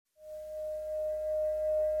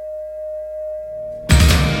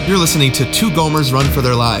You're listening to Two Gomers Run for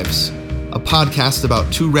Their Lives, a podcast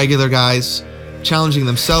about two regular guys challenging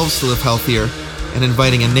themselves to live healthier and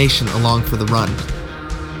inviting a nation along for the run.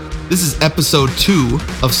 This is episode 2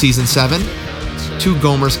 of season 7. Two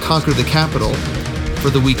Gomers conquered the capital for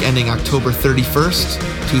the week ending October 31st,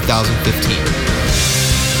 2015.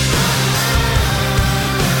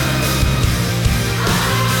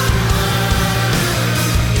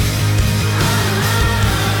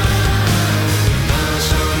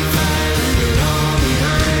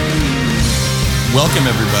 Welcome,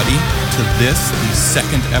 everybody, to this, the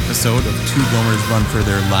second episode of Two Gomers Run for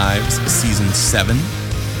Their Lives, Season 7.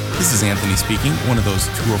 This is Anthony speaking, one of those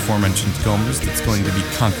two aforementioned Gomers that's going to be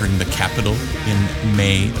conquering the capital in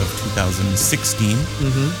May of 2016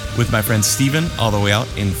 with my friend Steven, all the way out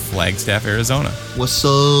in Flagstaff, Arizona. What's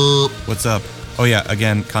up? What's up? Oh yeah,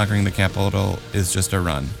 again, conquering the capital is just a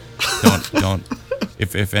run. Don't.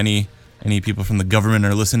 If any people from the government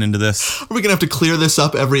are listening to this. Are we going to have to clear this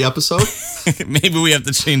up every episode? Maybe we have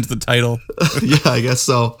to change the title. Yeah, I guess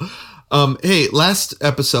so. Hey, last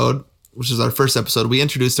episode, which is our first episode, we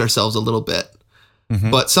introduced ourselves a little bit.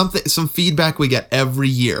 But some feedback we get every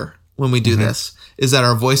year when we do this is that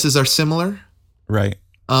our voices are similar. Right.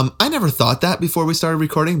 I never thought that before we started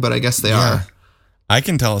recording, but I guess they are. I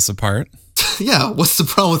can tell us apart. Yeah, what's the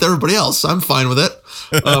problem with everybody else? I'm fine with it.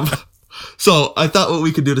 So I thought what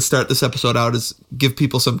we could do to start this episode out is give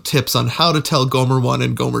people some tips on how to tell Gomer 1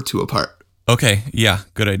 and Gomer 2 apart. Okay, yeah,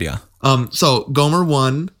 good idea. So Gomer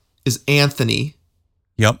 1 is Anthony.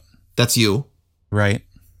 Yep. That's you. Right.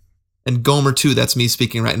 And Gomer 2, that's me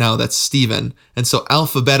speaking right now, that's Steven. And so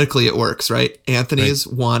alphabetically it works, right? Anthony is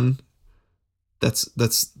 1.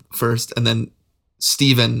 That's first. And then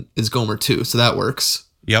Steven is Gomer 2. So that works.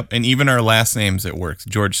 Yep. And even our last names, it works.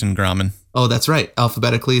 Georgeson Grauman. Oh, that's right.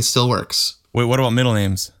 Alphabetically, it still works. Wait, what about middle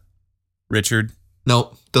names? Richard?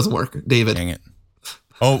 Nope, doesn't work. David. Dang it.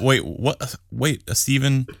 Oh, wait, what? Wait,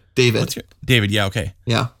 Steven? David. David, yeah, okay.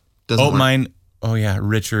 Yeah, doesn't work. Mine. Oh, yeah,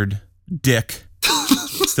 Richard. Dick.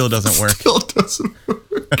 Still doesn't work. Still doesn't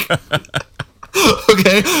work.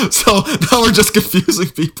 Okay, so now we're just confusing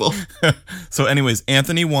people. So anyways,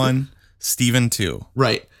 Anthony 1, Steven 2.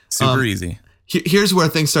 Right. Super easy. Here's where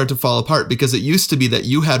things start to fall apart, because it used to be that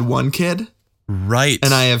you had one kid. Right.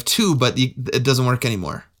 And I have 2, but it doesn't work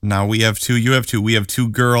anymore. Now we have 2, you have 2. We have 2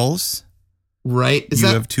 girls. Right. You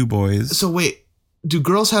have 2 boys. So wait, do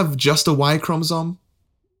girls have just a Y chromosome?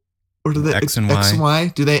 Or do they X and Y? X and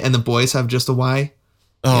Y? Do they? And the boys have just a Y?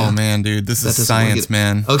 Oh, Yeah. man, dude. This is science,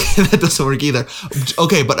 man. Okay, that doesn't work either.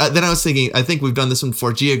 Okay, but then I was thinking, I think we've done this one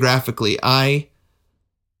before. Geographically,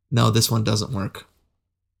 no, this one doesn't work.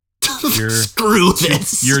 Screw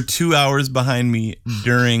this. You're 2 hours behind me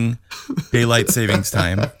during daylight savings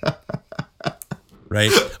time.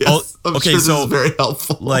 Right? Yes, I'm okay, sure this so is very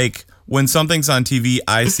helpful. Like when something's on TV,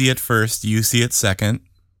 I see it first, you see it second.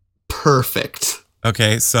 Perfect.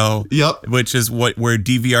 Okay, so Yep. Which is where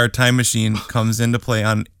DVR Time Machine comes into play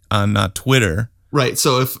on Twitter. Right.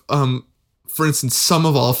 So if for instance, Sum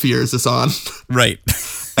of All Fears is on Right.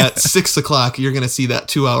 at 6 o'clock, you're gonna see that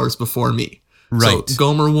 2 hours before me. Right. So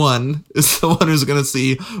Gomer 1 is the one who's going to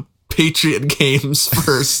see Patriot Games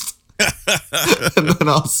first. And then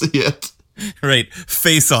I'll see it. Right.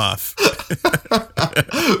 Face Off.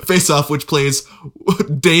 Face Off, which plays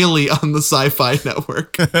daily on the Sci-Fi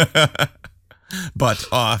Network. Butt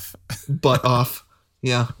off. Butt off.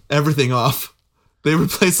 Yeah. Everything off. They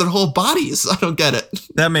replace their whole bodies. I don't get it.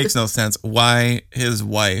 That makes no sense. Why his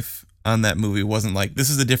wife on that movie wasn't like, this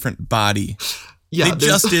is a different body. Yeah, they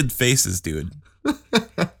just did faces, dude.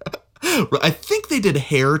 I think they did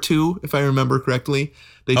hair too, if I remember correctly.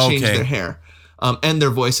 They changed their hair. And their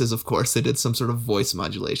voices, of course. They did some sort of voice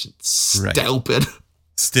modulation. Stupid.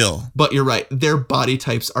 Still. But you're right. Their body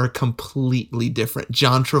types are completely different.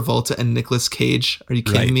 John Travolta and Nicolas Cage. Are you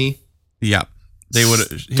kidding me? Yeah. They would.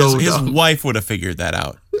 His wife would have figured that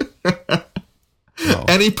out. Oh.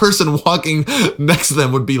 Any person walking next to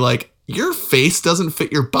them would be like, your face doesn't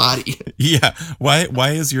fit your body. Yeah. Why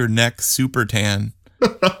is your neck super tan?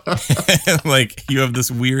 Like you have this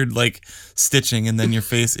weird like stitching and then your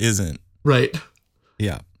face isn't. Right.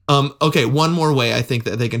 Yeah. Okay, one more way I think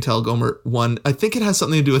that they can tell Gomer 1. I think it has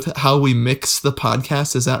something to do with how we mix the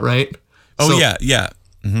podcast. Is that right? Oh, yeah.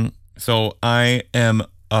 Mm-hmm. So I am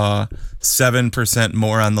 7%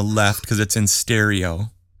 more on the left because it's in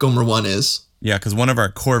stereo. Gomer 1 is. Yeah, because one of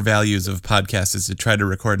our core values of podcasts is to try to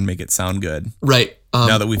record and make it sound good. Right.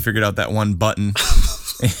 Now that we figured out that one button.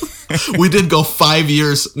 We did go 5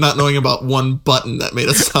 years not knowing about one button that made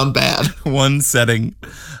us sound bad. One setting.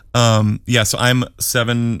 Yeah, so I'm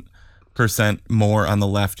 7 more on the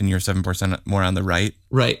left and you're 7% more on the right.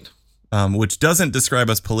 Right. Which doesn't describe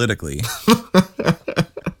us politically.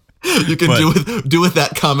 You can do with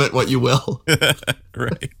that comment what you will.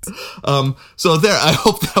 Right. So there, I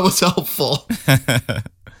hope that was helpful.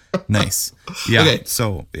 Nice. Yeah. Okay.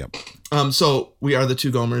 So, yeah. So we are the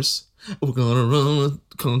two Gomers. We're gonna run,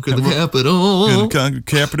 conquer the capital.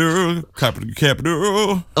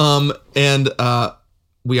 Capital. And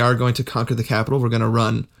we are going to conquer the capital. We're gonna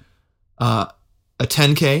run a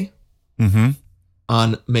 10K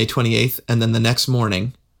on May 28th, and then the next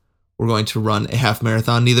morning we're going to run a half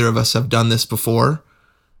marathon. Neither of us have done this before.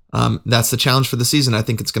 That's the challenge for the season. I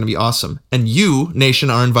think it's going to be awesome. And you, Nation,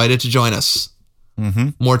 are invited to join us.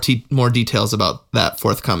 More details about that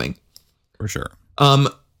forthcoming. For sure.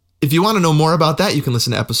 If you want to know more about that, you can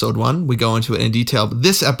listen to episode 1. We go into it in detail. But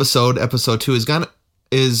this episode 2,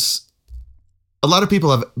 is a lot of people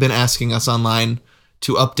have been asking us online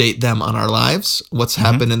to update them on our lives, what's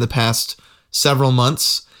happened in the past several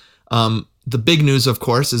months. The big news, of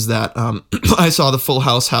course, is that I saw the Full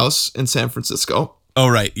House in San Francisco. Oh,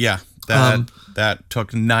 right. Yeah. That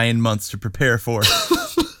took 9 months to prepare for.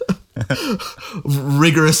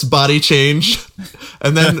 Rigorous body change.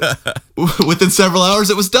 And then within several hours,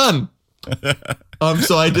 it was done.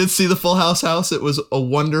 So I did see the Full House. It was a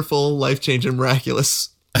wonderful, life-changing, miraculous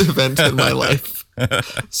event in my life.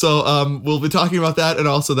 So we'll be talking about that, and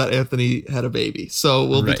also that Anthony had a baby. So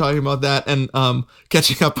we'll be talking about that and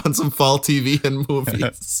catching up on some fall TV and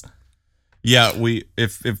movies. Yeah,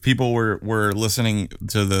 if people were listening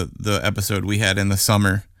to the episode we had in the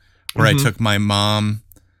summer where I took my mom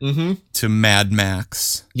to Mad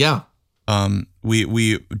Max. Yeah.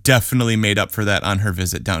 We definitely made up for that on her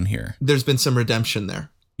visit down here. There's been some redemption there.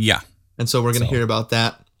 Yeah. And so we're going to hear about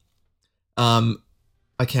that. I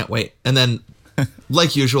can't wait. And then,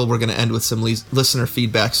 like usual, we're going to end with some listener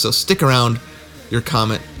feedback. So stick around. Your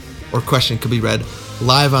comment or question could be read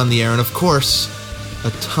live on the air. And of course,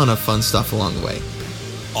 a ton of fun stuff along the way.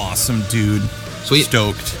 Awesome, dude. Sweet.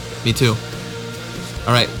 Stoked. Me too.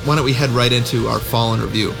 All right. Why don't we head right into our fall in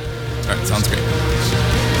review? All right. Sounds great.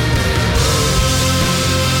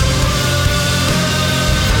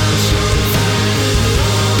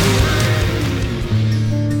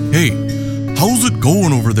 Hey, how's it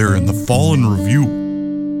going over there in the fall in review?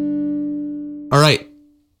 All right.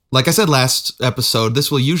 Like I said last episode,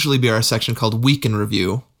 this will usually be our section called Week in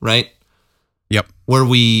Review, right? Yep. Where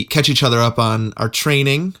we catch each other up on our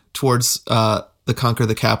training towards the Conquer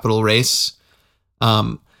the Capital race.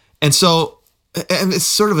 And it's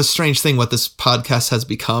sort of a strange thing what this podcast has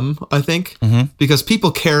become, I think, because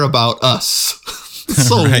people care about us. It's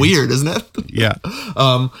so weird, isn't it? Yeah.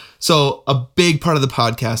 So a big part of the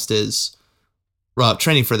podcast is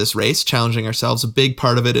training for this race, challenging ourselves. A big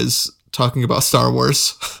part of it is talking about Star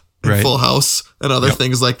Wars and Full House and other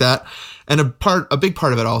things like that. And a big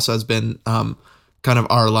part of it also has been kind of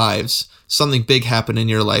our lives. Something big happened in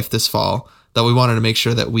your life this fall that we wanted to make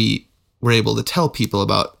sure that we were able to tell people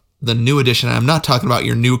about the new edition. I'm not talking about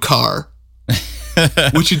your new car.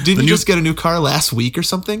 Which you just get a new car last week or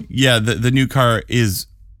something? Yeah, the new car is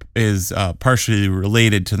partially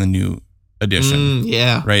related to the new edition.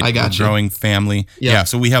 Yeah, right. I got you. Growing family. Yeah.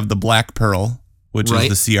 So we have the Black Pearl, which is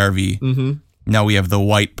the CRV. Now we have the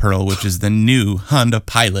White Pearl, which is the new Honda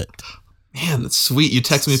Pilot. Man, that's sweet. You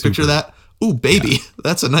text me a picture of that. Ooh, baby,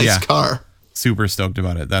 that's a nice car. Super stoked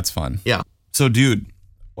about it. That's fun. Yeah. So, dude,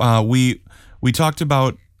 we talked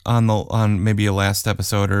about on maybe a last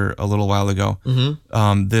episode or a little while ago,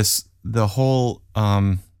 the whole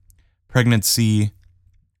pregnancy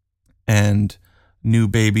and new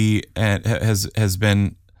baby has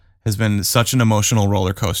been such an emotional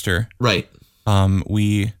roller coaster. Right.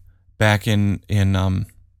 We back in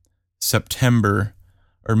September,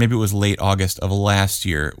 or maybe it was late August of last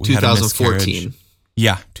year, we 2014.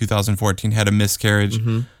 2014 had a miscarriage,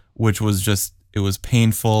 which was it was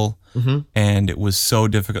painful. And it was so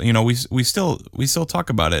difficult. You know, we still talk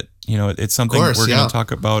about it. You know, it's something we're going to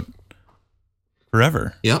talk about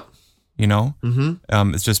forever. Yep. You know,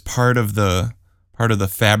 it's just part of the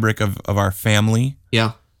fabric of our family.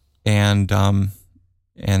 Yeah. And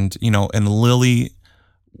you know, and Lily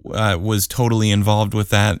was totally involved with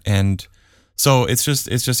that, and so it's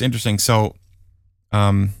just interesting. So,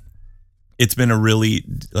 it's been a really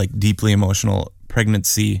deeply emotional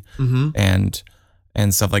pregnancy,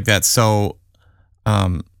 and stuff like that. So,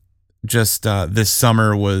 this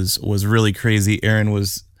summer was really crazy. Aaron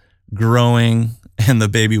was growing and the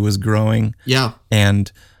baby was growing. Yeah.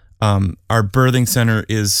 And, our birthing center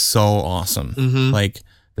is so awesome. Like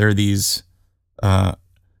there are these,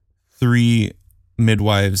 3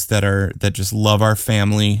 midwives that just love our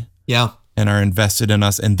family. Yeah. and are invested in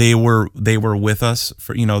us. And they were with us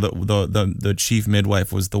for, you know, the chief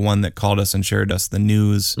midwife was the one that called us and shared us the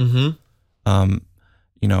news. Mm-hmm.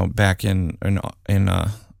 You know, back in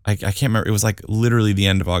I can't remember. It was like literally the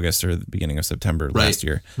end of August or the beginning of September last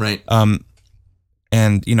year. Right.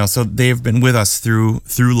 And you know, so they've been with us through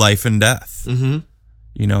life and death. Mm-hmm.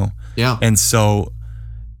 You know. Yeah. And so,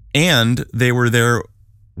 and they were there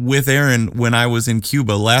with Aaron when I was in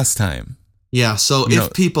Cuba last time. Yeah. So You if know-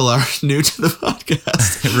 people are new to the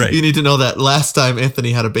podcast, Right. you need to know that last time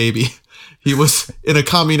Anthony had a baby, he was in a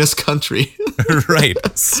communist country, Right.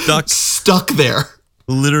 Stuck there.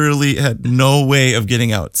 literally had no way of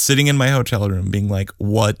getting out, sitting in my hotel room being like,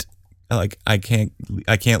 what? Like, I can't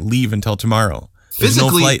leave until tomorrow. There's no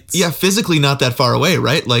Physically, flights. yeah, physically not that far away,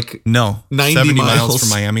 right? Like, No. 90 70 miles miles from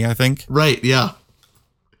Miami, I think. right, yeah.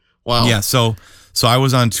 Wow. Yeah. So I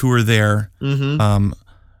was on tour there,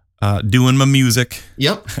 Mm-hmm. doing my music.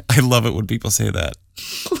 Yep. I love it when people say that.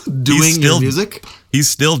 Doing still- your music? He's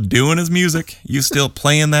still doing his music. You still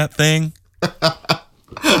playing that thing.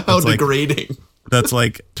 How like- degrading. That's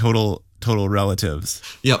like total relatives.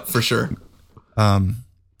 Yep, for sure.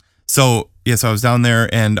 So yes, I was down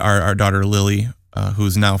there, and our daughter Lily,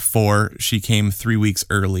 who's now 4, she came 3 weeks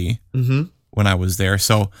early when I was there.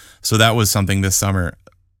 So that was something this summer.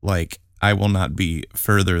 Like, I will not be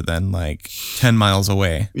further than like 10 miles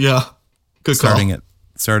away. Yeah. Good call.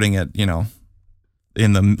 Starting at you know,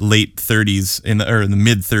 in the late 30s, in the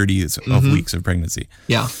mid 30s of weeks of pregnancy.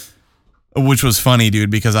 Yeah. Which was funny, dude,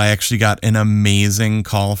 because I actually got an amazing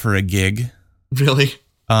call for a gig. Really?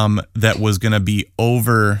 That was going to be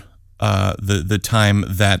over the time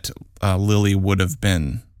that Lily would have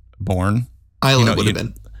been born. Isla would have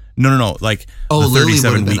been. No. Like Oh, the Lily would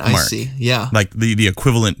 37 have been. week I mark. see. Yeah. Like the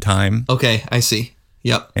equivalent time. Okay, I see.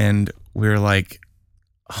 Yep. And we were like,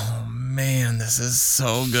 oh man, this is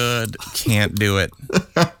so good. Can't do it.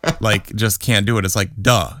 Like, just can't do it. It's like,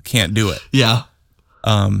 duh, can't do it. Yeah.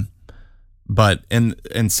 But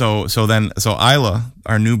so Isla,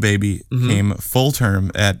 our new baby, came full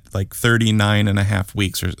term at like 39 and a half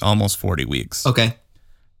weeks, or almost 40 weeks. Okay.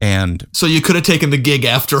 And So you could have taken the gig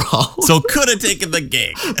after all. so could have taken the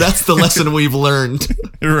gig. That's the lesson we've learned.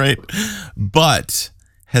 Right. But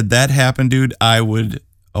had that happened, dude, I would,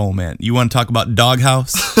 oh man, you want to talk about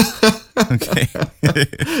doghouse? Okay.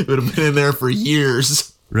 Would have been in there for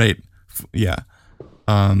years. Right. Yeah.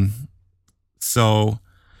 So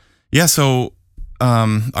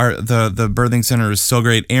the birthing center is so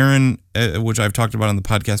great. Erin, which I've talked about on the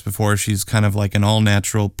podcast before, she's kind of like an all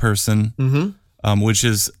natural person, which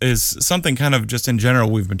is something kind of just in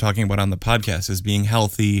general we've been talking about on the podcast, is being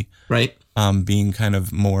healthy, Right. being kind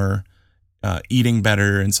of more eating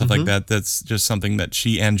better and stuff like that. That's just something that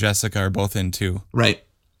she and Jessica are both into. Right.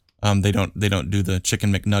 They don't do the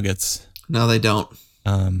chicken McNuggets. No, they don't.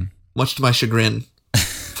 Much to my chagrin.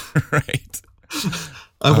 Right.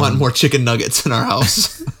 I want more chicken nuggets in our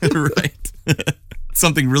house. Right.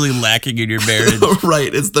 Something really lacking in your marriage.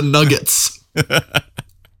 Right. It's the nuggets.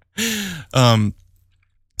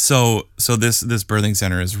 So this birthing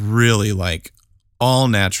center is really like all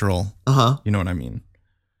natural. Uh-huh. You know what I mean?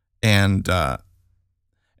 And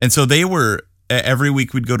so they were, every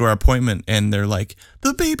week we'd go to our appointment and they're like,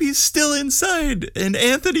 the baby's still inside and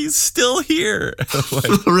Anthony's still here. Like,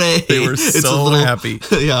 Hooray. they were It's a so little- happy.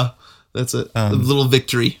 Yeah. That's it. A little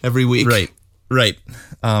victory every week. Right.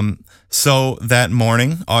 So that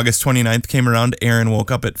morning, August 29th came around, Erin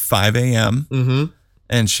woke up at 5 a.m. Mm-hmm.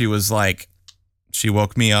 And she was like, she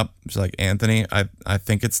woke me up. She's like, Anthony, I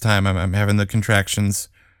think it's time. I'm having the contractions.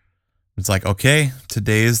 It's like, okay,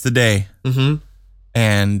 today is the day. Mm-hmm.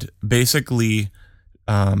 And basically,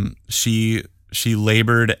 she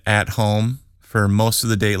labored at home for most of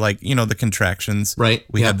the day. Like, you know, the contractions. Right.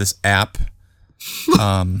 We had this app.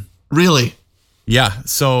 Really? Yeah.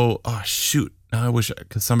 So, oh shoot. Now I wish,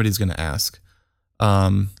 because somebody's gonna ask.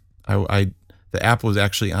 The app was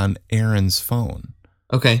actually on Erin's phone.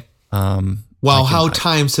 Okay. Wow, how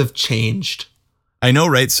times have changed. I know,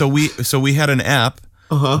 right? So we had an app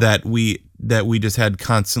Uh-huh. that we just had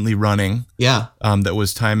constantly running. Yeah. That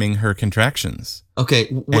was timing her contractions. Okay.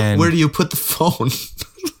 And- Where do you put the phone?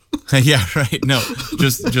 Yeah, right. No,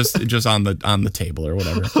 just on the table or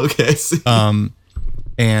whatever. Okay. I see.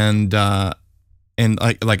 And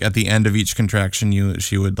like at the end of each contraction,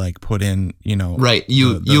 she would like put in, you know, Right.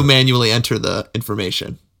 You manually enter the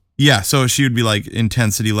information. yeah. So she would be like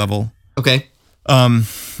intensity level. Okay.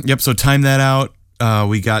 Yep. So time that out.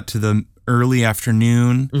 We got to the early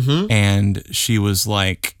afternoon, and she was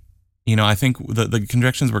like, you know, I think the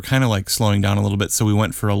contractions were kind of like slowing down a little bit, so we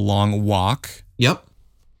went for a long walk. Yep.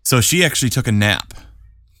 So she actually took a nap.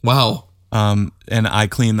 Wow. And I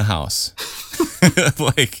clean the house.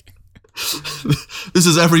 Like, this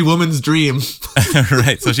is every woman's dream.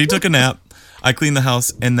 right. So she took a nap. I cleaned the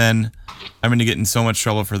house, and then I'm going to get in so much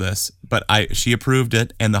trouble for this, but she approved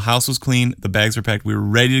it, and the house was clean. The bags were packed. We were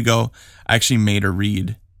ready to go. I actually made her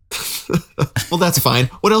read. Well, that's fine.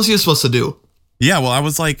 What else are you supposed to do? Yeah, well, I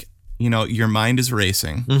was like, your mind is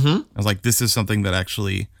racing. Mm-hmm. I was like, this is something that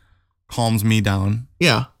actually calms me down.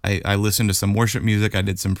 Yeah. I listened to some worship music. I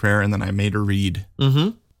did some prayer, and then I made her read.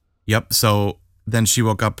 Mm-hmm. Yep. So then she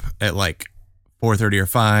woke up at like 4:30 or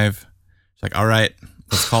 5. She's like, all right,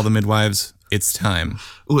 let's call the midwives. It's time.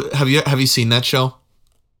 Have you seen that show?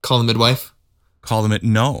 Call the Midwife? Call them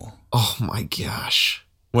no. Oh my gosh.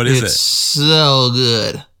 What is it's so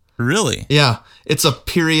good. Really? Yeah. It's a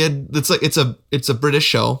period. It's a British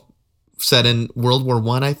show set in World War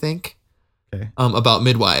I, I think. Okay. About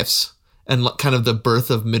midwives and kind of the birth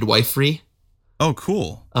of midwifery. Oh,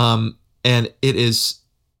 cool. And it is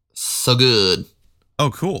so good. Oh,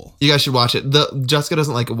 cool. You guys should watch it. Jessica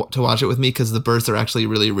doesn't like to watch it with me because the births are actually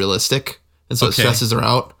really realistic, and so it stresses her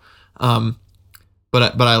out.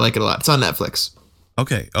 But I like it a lot. It's on Netflix.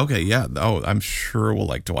 Okay. Yeah. Oh, I'm sure we'll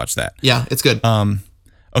like to watch that. Yeah, it's good.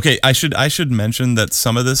 Okay. I should mention that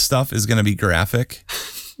some of this stuff is going to be graphic.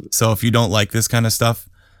 So if you don't like this kind of stuff,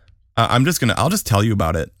 I'll just tell you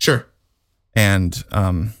about it. Sure. And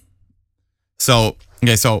so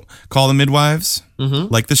call the midwives,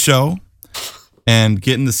 like the show, and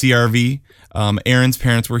get in the CRV. Aaron's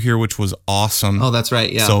parents were here, which was awesome. Oh, that's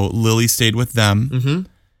right. Yeah. So Lily stayed with them,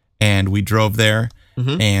 and we drove there,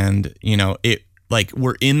 and it like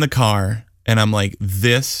we're in the car, and I'm like,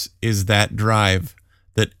 this is that drive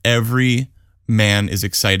that every man is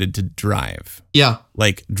excited to drive. Yeah.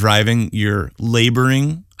 Like driving your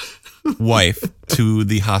laboring wife to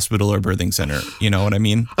the hospital or birthing center. You know what I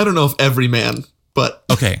mean? I don't know if every man, but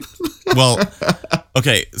okay. Well,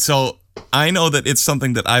 okay. So I know that it's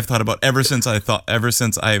something that I've thought about ever since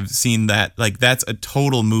I've seen that. Like that's a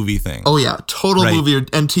total movie thing. Oh yeah, total right. movie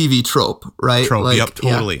and TV trope, right? Trope. Like, yep.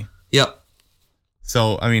 Totally. Yeah. Yep.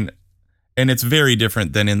 So I mean, and it's very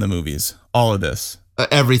different than in the movies. All of this.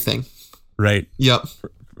 Everything. Right. Yep.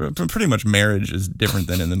 Pretty much marriage is different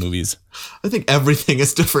than in the movies. I think everything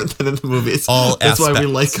is different than in the movies. That's why we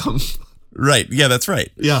like them. Right. Yeah, that's right.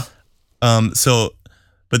 Yeah. So,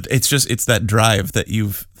 but it's that drive that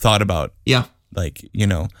you've thought about. Yeah. Like,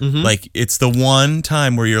 like it's the one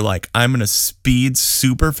time where you're like, I'm going to speed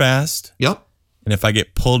super fast. Yep. And if I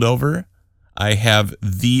get pulled over, I have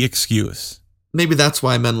the excuse. Maybe that's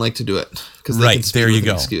why men like to do it. Because right. There you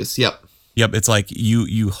go. Excuse. Yep. Yep, it's like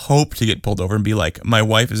you hope to get pulled over and be like, my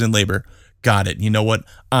wife is in labor. Got it. You know what?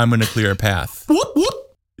 I'm going to clear a path.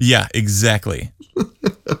 Whoop. Yeah, exactly.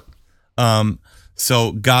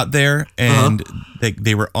 So got there, and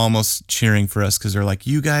they were almost cheering for us because they're like,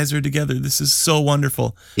 you guys are together. This is so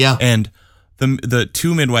wonderful. Yeah. And the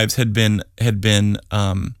two midwives had been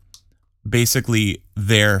basically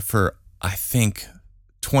there for, I think,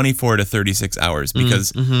 24 to 36 hours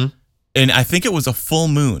because, and I think it was a full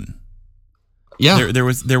moon. Yeah. They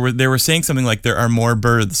were saying something like there are more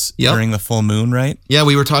births during the full moon, right? Yeah,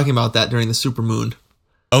 we were talking about that during the supermoon.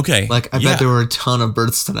 Okay. Like I bet there were a ton of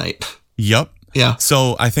births tonight. Yep. Yeah.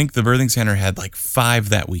 So I think the birthing center had like 5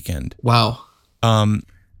 that weekend. Wow. And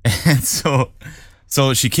so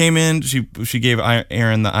she came in, she gave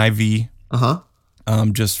Aaron the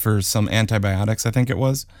IV. Just for some antibiotics, I think it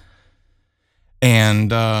was. And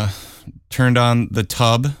turned on the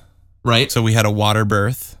tub. Right. So we had a water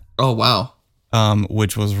birth. Oh, wow.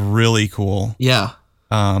 Which was really cool. Yeah.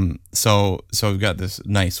 So we've got this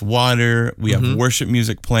nice water. We have worship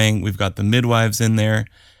music playing. We've got the midwives in there,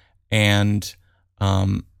 and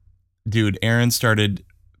dude, Aaron started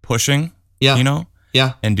pushing. Yeah.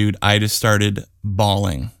 Yeah. And dude, I just started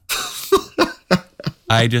bawling.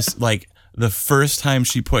 I just like the first time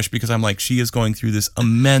she pushed because I'm like, she is going through this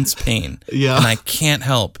immense pain. Yeah. And I can't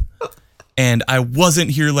help. And I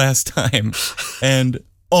wasn't here last time. And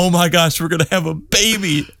oh my gosh, we're going to have a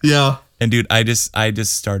baby. Yeah. And dude, I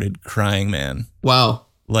just started crying, man. Wow.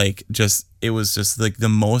 Like it was just like the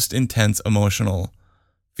most intense emotional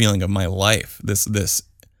feeling of my life. This.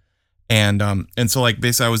 And so like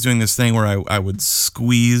basically I was doing this thing where I would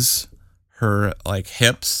squeeze her like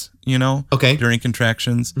hips, okay, during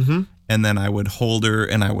contractions. And then I would hold her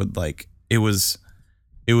and I would like, it was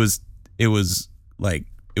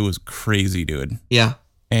crazy, dude. Yeah.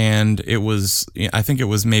 And I think it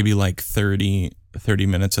was maybe like 30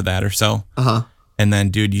 minutes of that or so. And then,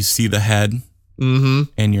 dude, you see the head and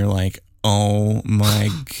you're like, oh my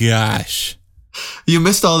gosh. You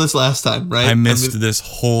missed all this last time, right? I missed this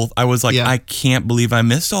whole. I was like, Yeah. I can't believe I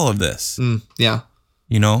missed all of this. Yeah.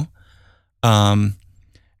 You know, and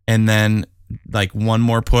then like one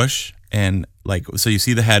more push, and like so you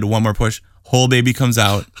see the head. One more push, whole baby comes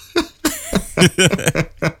out,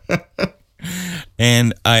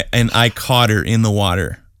 and I caught her in the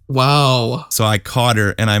water. Wow. So I caught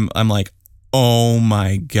her, and I'm like, oh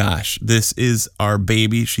my gosh, this is our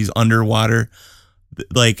baby. She's underwater.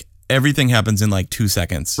 Like everything happens in like 2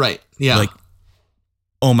 seconds. Right. Yeah. Like,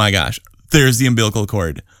 oh my gosh, there's the umbilical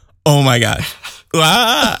cord. Oh my gosh.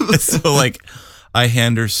 Ah! So like I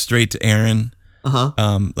hand her straight to Aaron,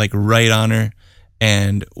 like right on her,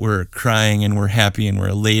 and we're crying and we're happy and we're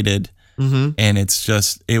elated. And it's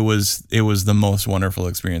just, it was the most wonderful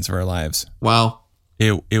experience of our lives. Wow.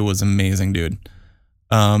 It was amazing, dude.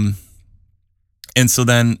 And so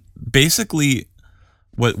then basically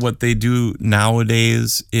what they do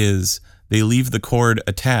nowadays is they leave the cord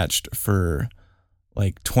attached for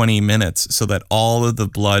like 20 minutes so that all of the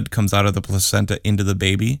blood comes out of the placenta into the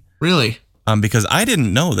baby. Really? Because I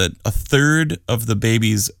didn't know that a third of the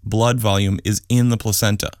baby's blood volume is in the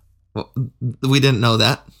placenta. Well, we didn't know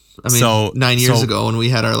that. I mean, So- 9 years so- ago when we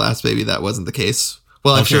had our last baby, that wasn't the case.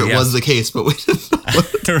 Well, I'm Okay, sure it yeah. was the case, but we didn't know.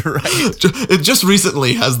 Right. It just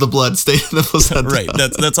recently has the blood stayed in the placenta. Right.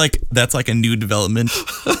 That's like a new development,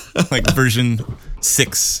 like version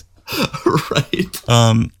 6. Right.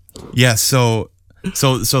 Yeah. So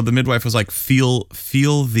the midwife was like, feel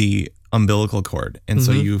the umbilical cord, and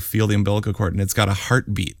so you feel the umbilical cord, and it's got a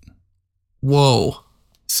heartbeat. Whoa.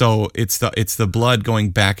 So it's the blood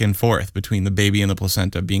going back and forth between the baby and the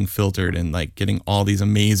placenta, being filtered and like getting all these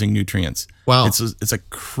amazing nutrients. Wow. It's a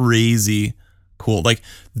crazy cool. Like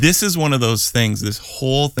this is one of those things. This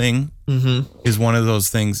whole thing is one of those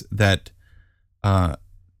things that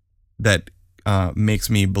makes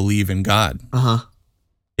me believe in God.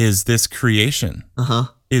 Is this creation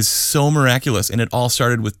is so miraculous, and it all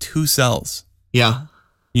started with 2 cells. Yeah.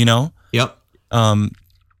 You know. Yep.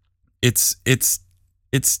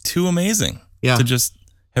 It's too amazing to just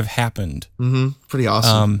have happened. Pretty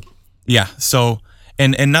awesome. Yeah. So,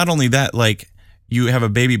 and not only that, like you have a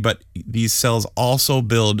baby, but these cells also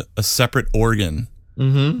build a separate organ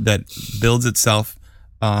that builds itself,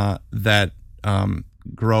 that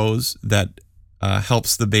grows, that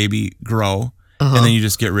helps the baby grow, and then you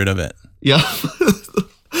just get rid of it. Yeah.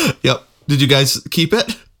 Yep. Did you guys keep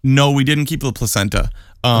it? No, we didn't keep the placenta.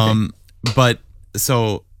 But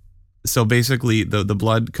so basically the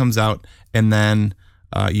blood comes out, and then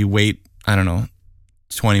you wait, I don't know,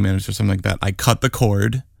 20 minutes or something like that. I cut the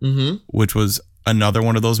cord, which was another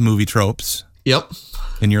one of those movie tropes. Yep.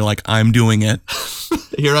 And you're like, I'm doing it.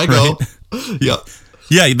 Here I go. Yep.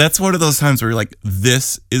 Yeah, that's one of those times where you're like,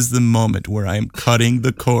 this is the moment where I'm cutting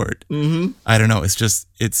the cord. I don't know.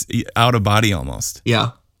 It's out of body almost.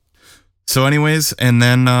 Yeah. So anyways, and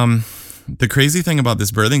then the crazy thing about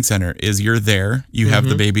this birthing center is you're there, you have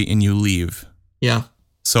the baby, and you leave. Yeah.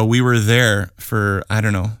 So we were there for, I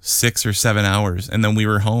don't know, 6 or 7 hours, and then we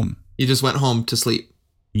were home. You just went home to sleep.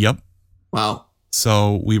 Yep. Wow.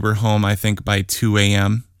 So we were home, I think, by 2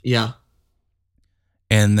 a.m. Yeah.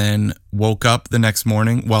 And then woke up the next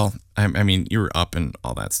morning. Well, I mean, you were up and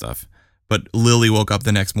all that stuff. But Lily woke up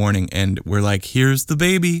the next morning, and we're like, here's the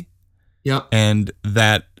baby. Yep. And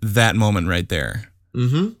that moment right there,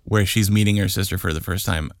 where she's meeting her sister for the first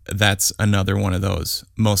time, that's another one of those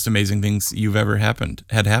most amazing things you've ever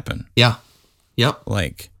had happen. Yeah. Yep.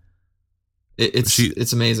 Like,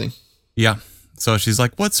 it's amazing. Yeah. So she's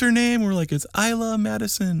like, what's her name? We're like, it's Isla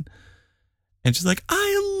Madison. And she's like,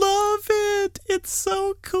 I love it. It's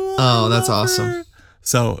so cool. Oh, that's awesome. Her.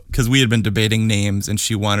 So, because we had been debating names, and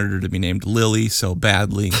she wanted her to be named Lily so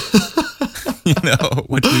badly. You know,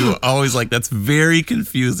 which we were always like, that's very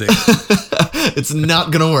confusing. It's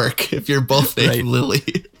not going to work if you're both named Lily.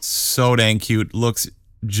 So dang cute. Looks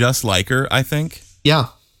just like her, I think. Yeah.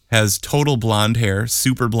 Has total blonde hair,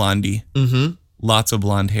 super blondie. Lots of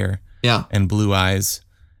blonde hair. Yeah. And blue eyes.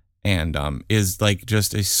 And is like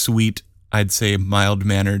just a sweet, I'd say,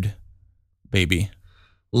 mild-mannered baby.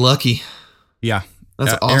 Lucky. Yeah.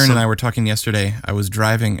 That's awesome. Aaron and I were talking yesterday. I was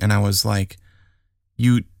driving, and I was like,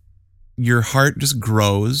 your heart just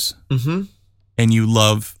grows, and you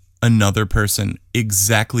love another person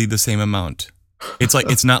exactly the same amount. It's like,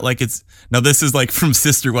 it's not like it's, now this is like from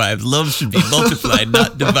Sister Wives. Love should be multiplied,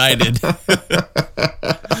 not divided.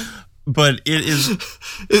 But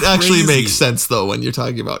it actually crazy. makes sense though when you're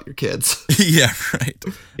talking about your kids. Yeah, right.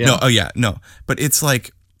 Yeah. No. But it's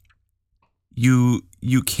like you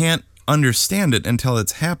can't understand it until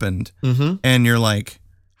it's happened, and you're like,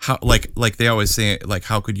 how, like they always say, like,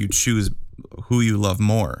 how could you choose who you love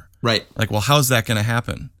more. Right. Like, well, how's that going to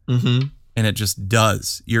happen? Mm-hmm. And it just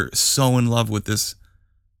does. You're so in love with this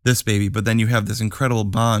baby, but then you have this incredible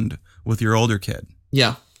bond with your older kid.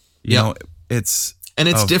 Yeah. You know, it's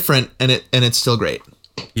different, and it's still great.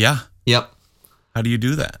 Yeah. Yep. How do you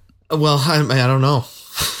do that? Well, I don't know.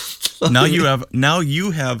 Now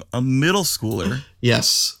you have a middle schooler.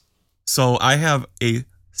 Yes. So I have a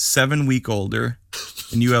 7-week-older,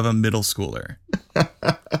 and you have a middle schooler.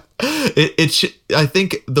 I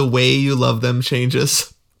think the way you love them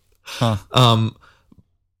changes. Huh.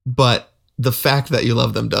 But the fact that you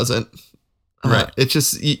love them doesn't. Right. It's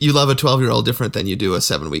just you love a 12-year-old different than you do a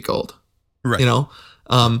 7-week-old. Right. You know.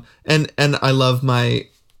 And I love my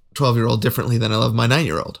 12-year-old differently than I love my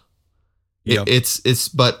 9-year-old. Yep.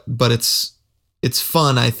 But it's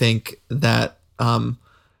fun. I think that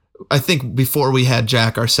I think before we had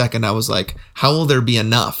Jack, our second, I was like, how will there be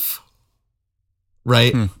enough?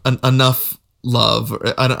 Right? Enough love.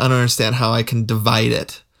 I don't understand how I can divide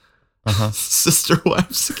it. Sister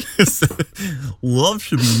wives. Love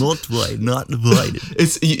should be multiplied, not divided.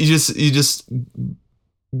 It's you just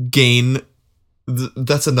gain.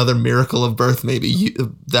 That's another miracle of birth. Maybe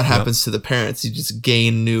that happens to the parents. You just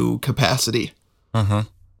gain new capacity. And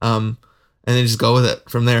then just go with it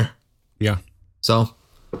from there. Yeah. So,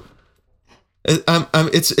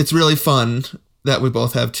 it's really fun that we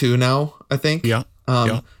both have 2 now, I think. Yeah.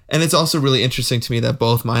 And it's also really interesting to me that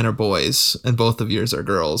both mine are boys and both of yours are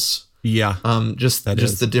girls. Yeah. Just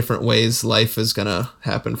the different ways life is gonna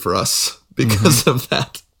happen for us because of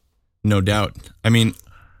that. No doubt. I mean,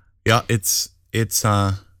 yeah, it's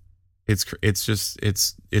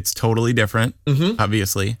totally different.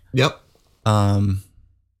 Obviously. Yep.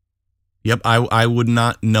 Yep. I would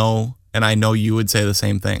not know, and I know you would say the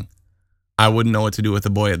same thing. I wouldn't know what to do with a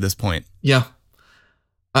boy at this point. Yeah.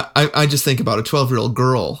 I just think about a 12-year-old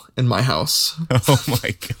girl in my house. Oh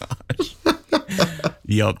my gosh.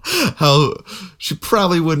 Yep. How she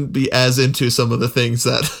probably wouldn't be as into some of the things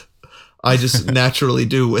that I just naturally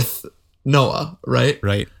do with Noah, right?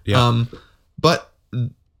 Right. Yeah. But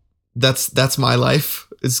that's my life.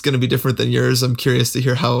 It's going to be different than yours. I'm curious to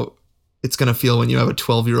hear how it's going to feel when you have a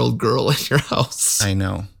 12-year-old girl in your house. I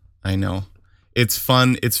know. It's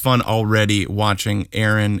fun. It's fun already watching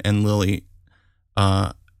Erin and Lily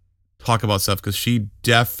talk about stuff, because she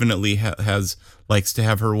definitely likes to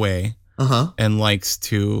have her way. And likes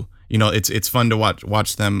to, it's fun to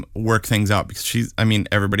watch them work things out, because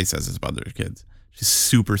everybody says this about their kids. She's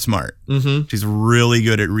super smart. She's really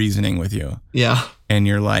good at reasoning with you. Yeah. And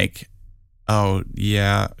you're like, oh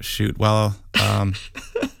yeah, shoot. Well,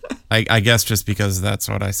 I guess just because that's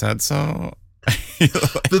what I said. So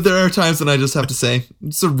there are times when I just have to say,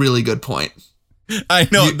 it's a really good point. I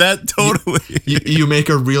know that totally. You make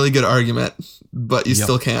a really good argument, but you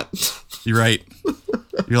still can't. You're right.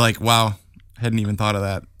 You're like, wow, I hadn't even thought of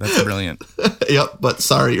that. That's brilliant. Yep, but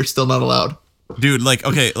sorry, you're still not allowed. Dude,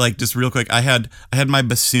 okay, just real quick, I had my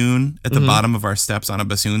bassoon at the bottom of our steps on a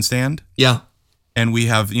bassoon stand. Yeah. And we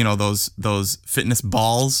have, those fitness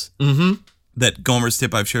balls that Gomer's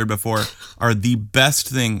tip I've shared before are the best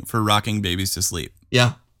thing for rocking babies to sleep.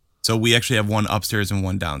 Yeah. So we actually have one upstairs and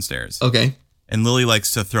one downstairs. Okay. And Lily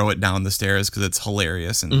likes to throw it down the stairs because it's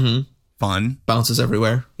hilarious and fun. Bounces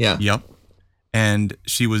everywhere. Yeah. Yep. And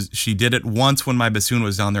she did it once when my bassoon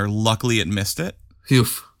was down there. Luckily, it missed it. Phew.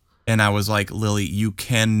 And I was like, Lily, you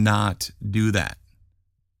cannot do that.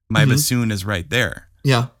 My bassoon is right there.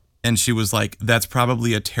 Yeah. And she was like, that's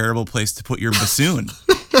probably a terrible place to put your bassoon.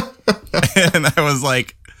 And I was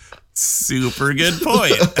like, super good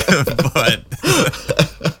point.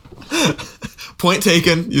 But point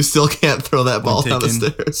taken. You still can't throw that ball down the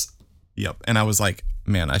stairs. Yep. And I was like,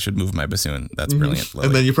 man, I should move my bassoon. That's brilliant. Lily.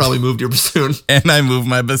 And then you probably moved your bassoon. And I moved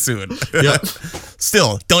my bassoon. Yep.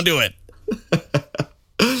 Still, don't do it.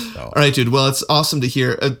 So. All right, dude. Well, it's awesome to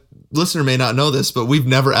hear. A listener may not know this, but we've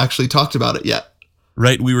never actually talked about it yet.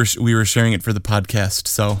 Right. We were sharing it for the podcast.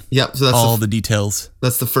 So, yep. So that's all the details.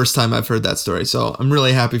 That's the first time I've heard that story. So I'm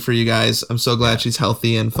really happy for you guys. I'm so glad she's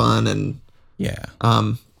healthy and fun and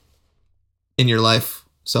in your life.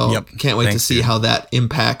 So can't wait to see how that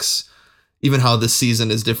impacts even how this season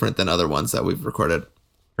is different than other ones that we've recorded.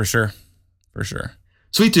 For sure. For sure.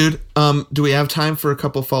 Sweet, dude. Do we have time for a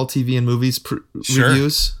couple fall TV and movies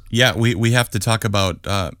reviews? Yeah, we have to talk about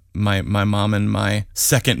my mom and my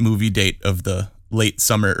second movie date of the late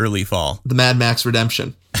summer, early fall. The Mad Max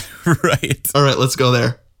Redemption. Right. All right, let's go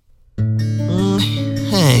there.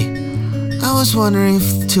 Hey, I was wondering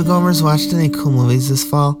if Two Gomers watched any cool movies this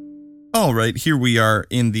fall. All right, here we are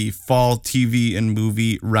in the fall TV and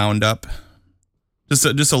movie roundup.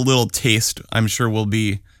 Just a little taste, I'm sure, will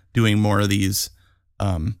be doing more of these.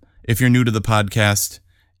 If you're new to the podcast,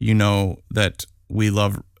 you know that we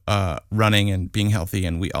love running and being healthy,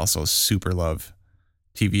 and we also super love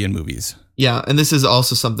TV and movies. Yeah, and this is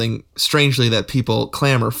also something strangely that people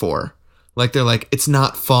clamor for. Like they're like, it's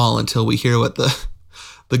not fall until we hear what the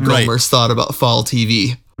Gomers thought about fall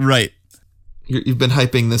TV. Right. You've been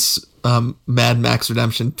hyping this Mad Max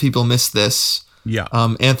Redemption. People miss this. Yeah.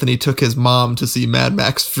 Anthony took his mom to see Mad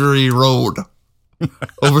Max Fury Road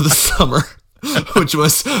over the summer, which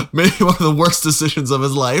was maybe one of the worst decisions of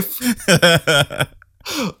his life.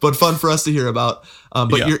 But fun for us to hear about.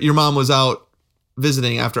 But your mom was out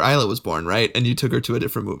visiting after Isla was born, right? And you took her to a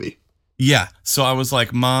different movie. Yeah. So I was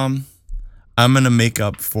like, Mom, I'm going to make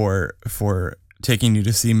up for taking you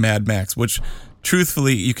to see Mad Max, which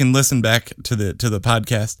truthfully, you can listen back to the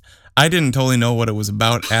podcast. I didn't totally know what it was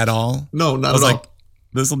about at all. No, not at all. I was like,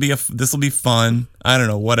 this will be fun. I don't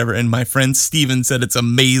know, whatever. And my friend Steven said it's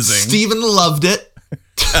amazing. Steven loved it.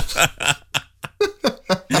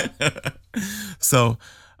 So,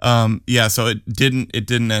 so it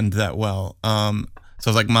didn't end that well. So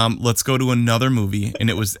I was like, Mom, let's go to another movie. And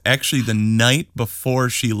it was actually the night before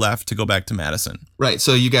she left to go back to Madison. Right.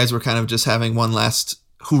 So you guys were kind of just having one last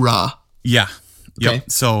hoorah. Yeah. Okay. Yep.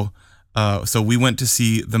 So we went to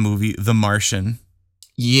see the movie The Martian.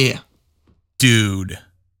 Yeah. Dude.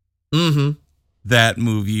 Mm-hmm. That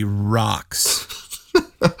movie rocks.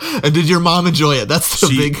 And did your mom enjoy it? That's the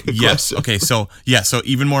big yes. question. Okay. So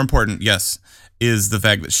even more important, yes, is the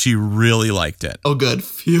fact that she really liked it. Oh, good.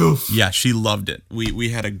 Phew. Yeah, she loved it. We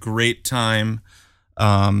had a great time.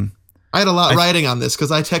 I had a lot riding on this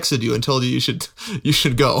because I texted you and told you you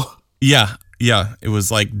should go. Yeah. It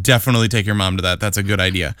was like, definitely take your mom to that. That's a good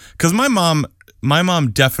idea. Because my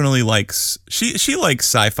mom definitely likes she likes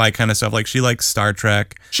sci-fi kind of stuff. Like she likes Star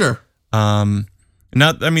Trek. Sure.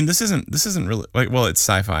 This isn't really like, well, it's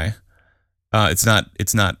sci-fi. It's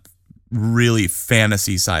not really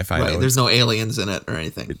fantasy sci-fi. Right. Though. There's no aliens in it or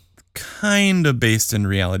anything. Kind of based in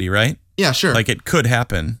reality, right? Yeah, sure. Like it could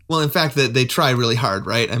happen. Well, in fact, that they try really hard,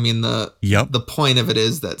 right? I mean, the point of it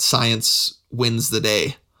is that science wins the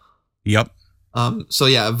day. Yep. So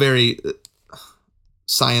yeah, a very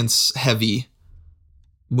science heavy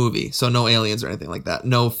movie. So no aliens or anything like that.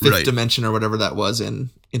 No fifth dimension or whatever that was in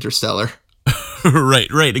Interstellar.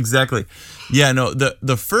 Right, exactly. Yeah, no,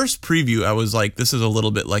 the first preview, I was like, this is a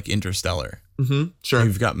little bit like Interstellar. Mm-hmm, sure.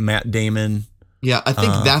 You've got Matt Damon. Yeah, I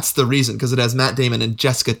think that's the reason, because it has Matt Damon and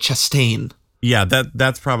Jessica Chastain. Yeah,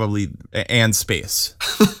 that's probably, and space.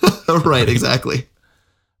 Right, exactly.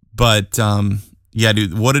 But yeah,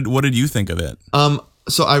 dude, what did you think of it?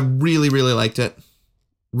 So I really, really liked it.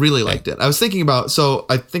 Really liked it. I was thinking about, so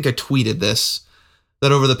I think I tweeted this,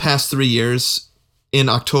 that over the past 3 years, in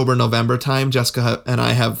October, November time, Jessica and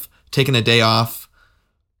I have taken a day off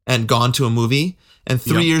and gone to a movie. And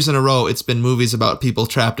 3 years in a row, it's been movies about people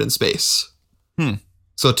trapped in space.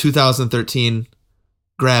 So 2013,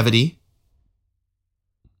 Gravity.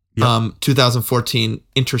 Yep. 2014,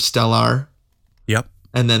 Interstellar. Yep.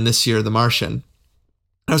 And then this year, The Martian.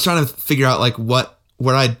 I was trying to figure out like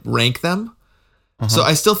where I'd rank them. So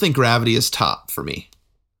I still think Gravity is top for me.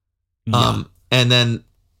 Yeah. And then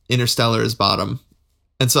Interstellar is bottom.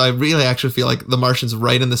 And so I really actually feel like The Martian's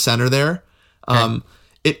right in the center there.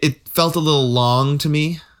 It felt a little long to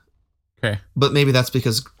me. Okay. But maybe that's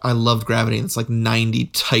because I loved Gravity and it's like 90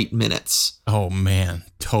 tight minutes. Oh man,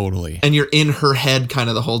 totally. And you're in her head kind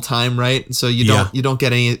of the whole time, right? So you don't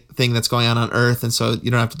get anything that's going on Earth, and so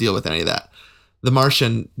you don't have to deal with any of that. The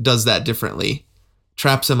Martian does that differently.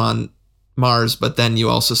 Traps him on Mars, but then you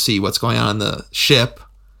also see what's going on the ship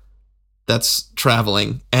that's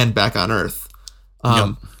traveling and back on Earth.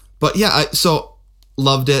 But yeah, I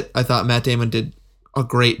loved it. I thought Matt Damon did a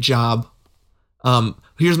great job.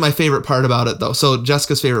 Here's my favorite part about it, though. So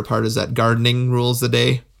Jessica's favorite part is that gardening rules the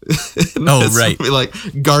day. Right. Like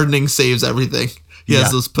gardening saves everything. He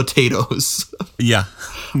has those potatoes. Yeah.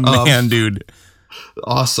 Man, dude.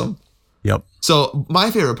 Awesome. Yep. So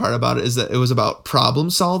my favorite part about it is that it was about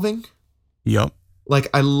problem solving. Yep. Like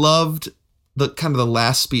I loved the kind of the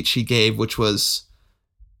last speech he gave, which was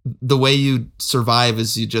the way you survive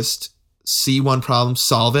is you just see one problem,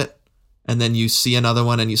 solve it, and then you see another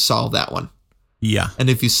one and you solve that one. Yeah. And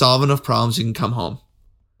if you solve enough problems, you can come home.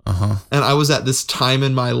 And I was at this time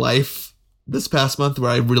in my life this past month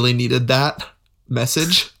where I really needed that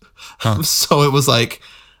message. So it was like,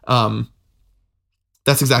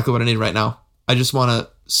 that's exactly what I need right now. I just want to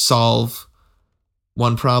solve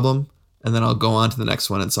one problem and then I'll go on to the next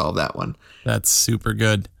one and solve that one. That's super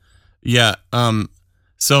good. Yeah.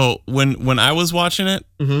 So when I was watching it,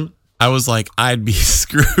 I was like, I'd be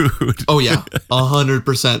screwed. Oh yeah,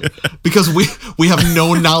 100%. Because we have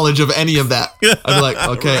no knowledge of any of that. I'd be like,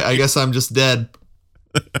 okay, I guess I'm just dead.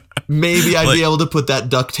 Maybe I'd be able to put that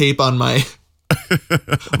duct tape on my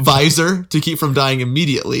visor to keep from dying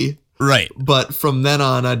immediately. Right. But from then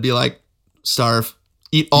on, I'd be like, starve,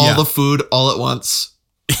 eat all the food all at once,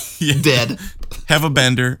 dead. Have a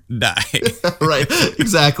bender, die. Right,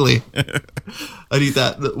 exactly. I'd eat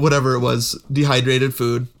that, whatever it was, dehydrated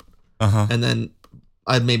food, and then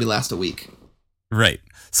I'd maybe last a week. Right.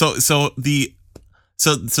 So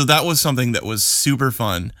that was something that was super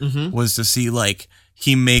fun, was to see, like,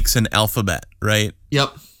 he makes an alphabet, right?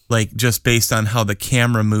 Yep. Like, just based on how the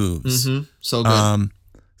camera moves. So good.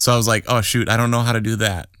 So I was like, oh, shoot, I don't know how to do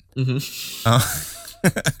that.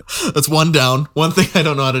 That's one down. One thing I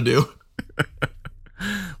don't know how to do.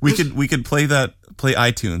 We could play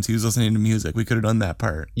iTunes. He was listening to music. We could have done that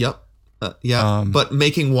part. Yep. But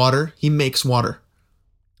making water, he makes water.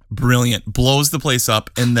 Brilliant. Blows the place up,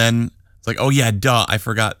 and then it's like, oh yeah, duh, I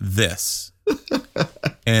forgot this.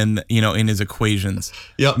 And in his equations.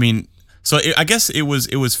 Yep. I mean, so I guess it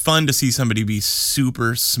was fun to see somebody be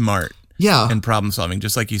super smart. Yeah. And problem solving,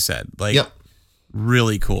 just like you said. Like, yep.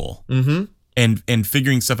 Really cool. And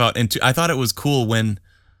figuring stuff out. And I thought it was cool when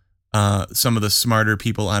some of the smarter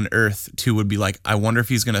people on Earth too would be like, I wonder if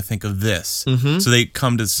he's going to think of this. So they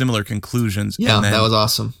come to similar conclusions. Yeah, and that was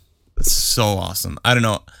awesome. That's so awesome. I don't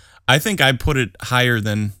know. I think I put it higher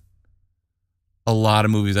than a lot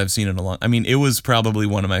of movies I've seen in a long. I mean, it was probably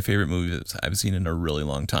one of my favorite movies I've seen in a really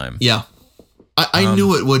long time. Yeah, I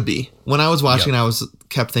knew it would be. When I was watching, I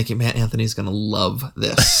kept thinking, man, Anthony's gonna love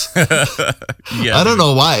this. Yeah, I don't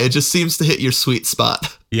know why. It just seems to hit your sweet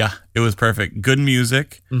spot. Yeah, it was perfect. Good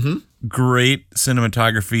music, great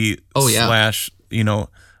cinematography. Oh yeah, slash,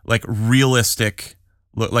 like realistic.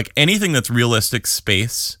 Like anything that's realistic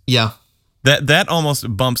space. Yeah, that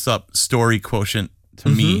almost bumps up story quotient to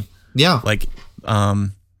me. Yeah, like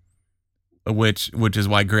which is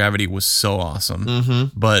why Gravity was so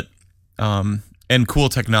awesome. But and cool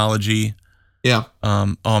technology. Yeah.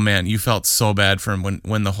 Oh man, you felt so bad for him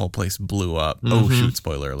when the whole place blew up. Oh shoot,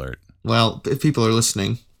 spoiler alert. Well, if people are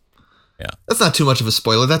listening, yeah, that's not too much of a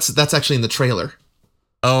spoiler. That's actually in the trailer.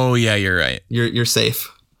 Oh yeah, you're right. You're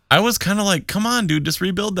safe. I was kind of like, come on, dude, just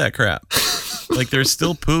rebuild that crap. Like there's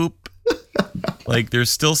still poop. Like there's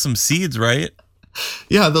still some seeds, right?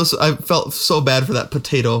 Yeah, I felt so bad for that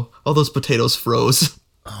potato. All those potatoes froze.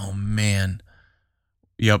 Oh man.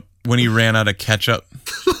 Yep. When he ran out of ketchup.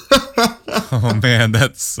 Oh man,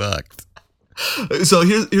 that sucked. So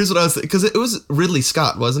here's what I was thinking, because it was Ridley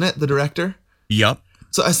Scott, wasn't it, the director? Yep.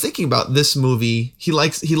 So I was thinking about this movie. He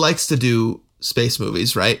likes to do space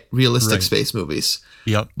movies, right? Realistic space movies.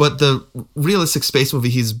 Yep. But the realistic space movie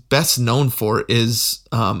he's best known for is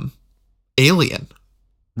Alien.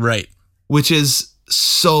 Right. Which is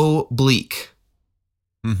so bleak.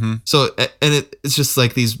 So, and it's just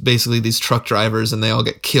like these truck drivers, and they all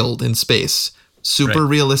get killed in space. Super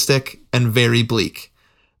realistic and very bleak.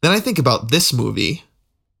 Then I think about this movie.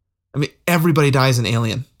 I mean, everybody dies in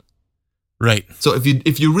Alien. Right. So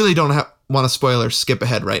if you really don't want a spoiler, skip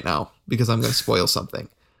ahead right now, because I'm going to spoil something.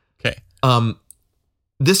 Okay.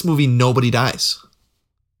 This movie, nobody dies.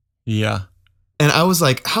 Yeah. And I was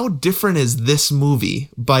like, how different is this movie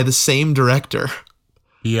by the same director?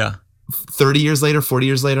 Yeah. 30 years later, 40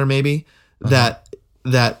 years later, maybe, that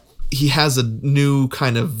he has a new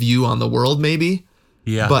kind of view on the world, maybe.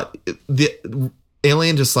 Yeah. But the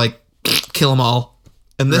Alien just like kill them all.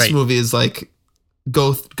 And this movie is like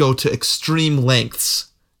go to extreme lengths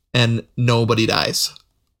and nobody dies.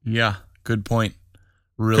 Yeah. Good point.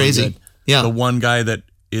 Really crazy. Good. Yeah. The one guy that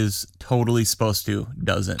is totally supposed to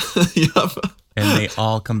doesn't. Yep. And they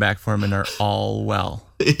all come back for him and are all well.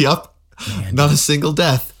 Yep. Man, not a single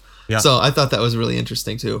death. Yeah. So I thought that was really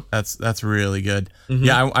interesting too. That's really good.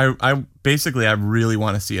 Yeah, I basically I really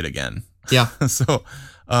want to see it again. Yeah. So,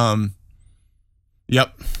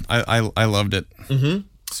 yep, I loved it.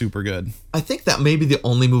 Super good. I think that may be the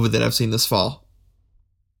only movie that I've seen this fall.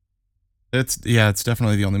 It's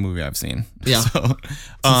definitely the only movie I've seen. Yeah. So, Since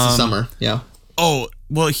the summer. Yeah. Oh,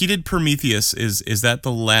 well, he did Prometheus. Is that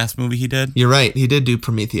the last movie he did? You're right. He did do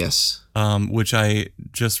Prometheus. Which I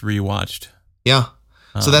just rewatched. Yeah.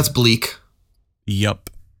 So that's bleak. Yep.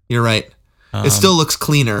 You're right. It still looks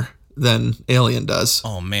cleaner than Alien does.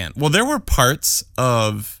 Oh, man. Well, there were parts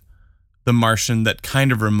of The Martian that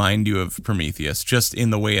kind of remind you of Prometheus, just in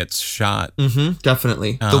the way it's shot.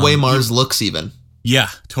 Definitely. The way Mars looks even. Yeah,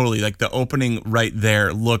 totally. Like the opening right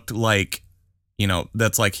there looked like,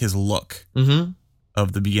 that's like his look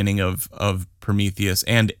of the beginning of Prometheus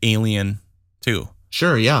and Alien too.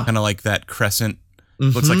 Sure, yeah. Kind of like that crescent.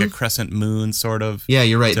 Looks like a crescent moon, sort of. Yeah,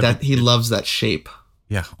 you're right. That he loves that shape.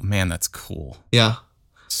 Yeah. Oh, man, that's cool. Yeah.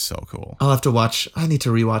 So cool. I'll have to watch. I need to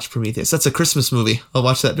rewatch Prometheus. That's a Christmas movie. I'll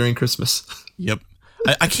watch that during Christmas. Yep.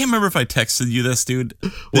 I can't remember if I texted you this, dude.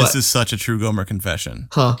 This is such a True Gomer confession.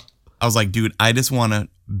 Huh. I was like, dude, I just want to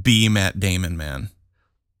be Matt Damon, man.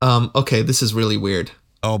 Okay, this is really weird.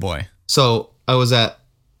 Oh, boy. So I was at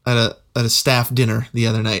a staff dinner the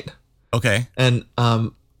other night. Okay. And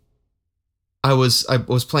I was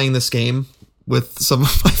playing this game with some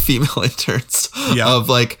of my female interns of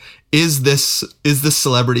like, is this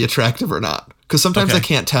celebrity attractive or not? Because sometimes I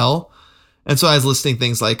can't tell. And so I was listing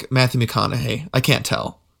things like Matthew McConaughey. I can't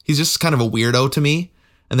tell. He's just kind of a weirdo to me.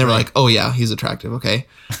 And they were like, oh yeah, he's attractive. Okay.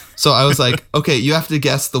 So I was like, okay, you have to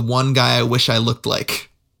guess the one guy I wish I looked like.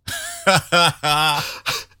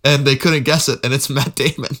 And they couldn't guess it. And it's Matt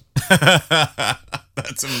Damon.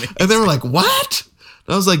 That's amazing. And they were like, what?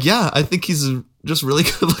 And I was like, yeah, I think he's just really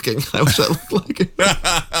good looking. I wish I looked like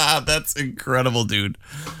him. That's incredible, dude.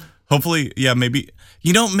 Hopefully, yeah, maybe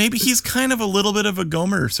he's kind of a little bit of a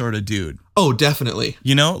Gomer sort of dude. Oh, definitely.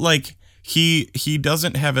 You know, like he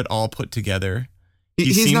doesn't have it all put together.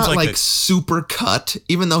 He's not like super cut,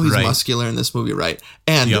 even though he's muscular in this movie, right?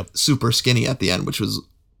 And super skinny at the end, which was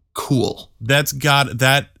cool. That's got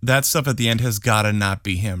that stuff at the end has got to not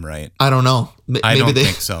be him, right? I don't know. I don't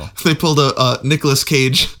think so. They pulled a Nicolas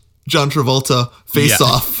Cage, John Travolta face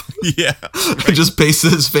off. Yeah. And just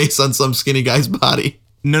pasted his face on some skinny guy's body.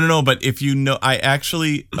 No. But if you know, I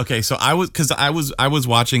actually, okay. So I was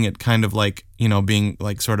watching it kind of like, you know, being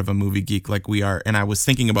like sort of a movie geek like we are. And I was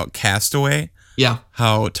thinking about Castaway. Yeah.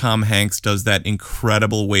 How Tom Hanks does that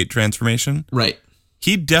incredible weight transformation. Right.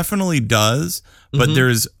 He definitely does. But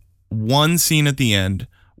there's one scene at the end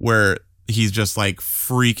where he's just like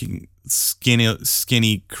freaking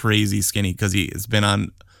skinny, crazy skinny because he has been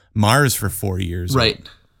on Mars for 4 years. Right.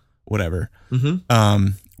 Whatever.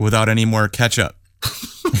 Without any more ketchup.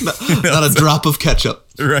 Not a drop of ketchup.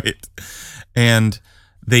 Right. And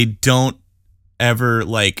they don't ever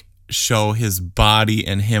like show his body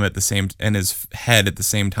and him at the same and his head at the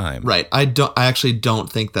same time. Right. I actually don't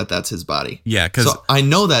think that that's his body. Yeah, because so I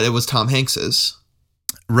know that it was Tom Hanks's.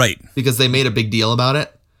 Right. Because they made a big deal about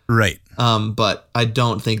it. Right. But I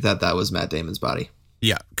don't think that was Matt Damon's body.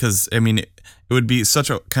 Yeah, because I mean, it would be such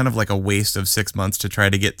a kind of like a waste of 6 months to try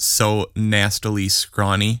to get so nastily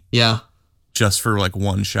scrawny. Yeah. Just for like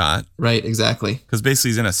one shot. Right, exactly. Because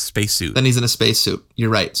basically he's in a spacesuit. Then he's in a spacesuit. You're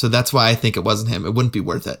right. So that's why I think it wasn't him. It wouldn't be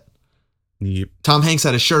worth it. Yep. Tom Hanks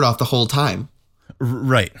had his shirt off the whole time.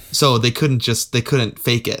 Right. So they couldn't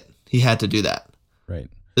fake it. He had to do that. Right.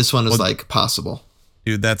 This one was like possible.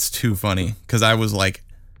 Dude, that's too funny. Because I was like,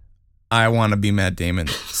 I want to be Matt Damon.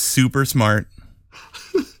 Super smart.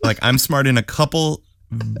 Like I'm smart in a couple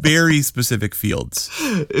very specific fields.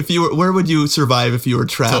 Where would you survive if you were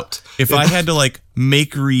trapped? So if I had to like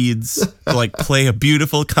make reads, to, like play a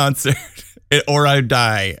beautiful concert, or I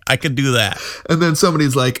die, I could do that. And then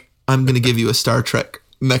somebody's like, "I'm going to give you a Star Trek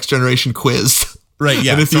Next Generation quiz." Right.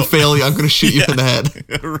 Yeah. And if you fail, I'm going to shoot you in the head.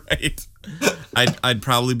 Right. I'd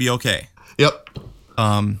probably be okay. Yep.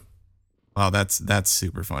 Wow, that's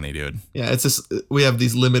super funny, dude. Yeah, it's just we have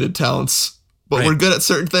these limited talents, but we're good at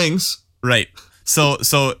certain things. Right. So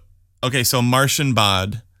okay, so Martian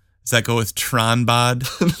Bod. Does that go with Tron Bod?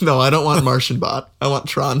 No, I don't want Martian Bod. I want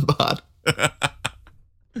Tron Bod.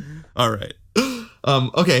 All right.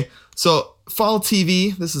 Okay, so fall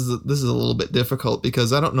TV. This is a little bit difficult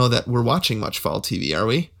because I don't know that we're watching much fall TV. Are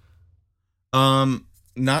we?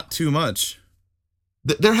 Not too much.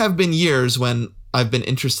 There have been years when I've been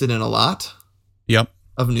interested in a lot. Yep.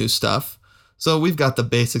 Of new stuff. So we've got the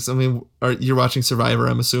basics. I mean, you're watching Survivor,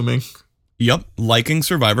 I'm assuming. Yep, liking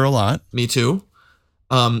Survivor a lot. Me too.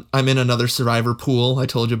 I'm in another Survivor pool. I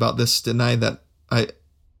told you about this, didn't I? That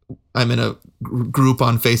I'm in a group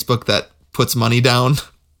on Facebook that puts money down.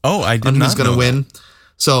 Oh, I did on not who's going to know win. That.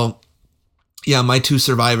 So, yeah, my two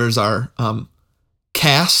survivors are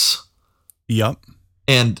Cass. Yep.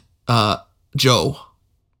 And Joe.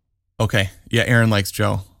 Okay. Yeah, Aaron likes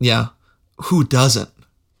Joe. Yeah. Who doesn't?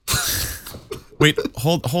 Wait,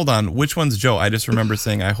 hold on. Which one's Joe? I just remember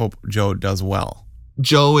saying I hope Joe does well.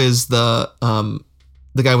 Joe is the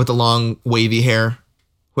guy with the long wavy hair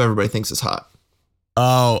who everybody thinks is hot.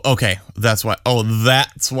 Oh, okay. That's why. Oh,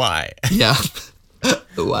 that's why. Yeah.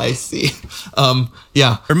 Oh, I see.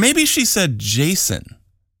 Yeah. Or maybe she said Jason.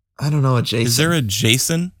 I don't know a Jason. Is there a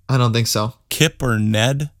Jason? I don't think so. Kip or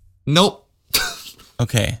Ned? Nope.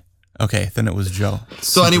 Okay, then it was Joe.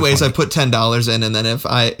 So anyways, funny. I put $10 in, and then if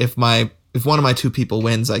one of my two people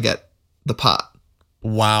wins, I get the pot.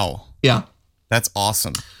 Wow. Yeah. That's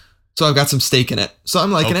awesome. So I've got some steak in it. So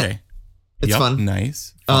I'm liking it. It's fun.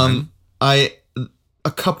 Nice. Fun.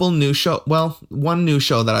 One new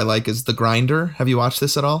show that I like is The Grinder. Have you watched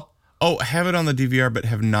this at all? Oh, have it on the DVR, but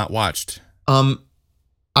have not watched. I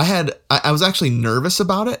was actually nervous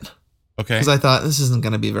about it. Okay. Because I thought this isn't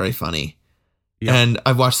going to be very funny. Yep. And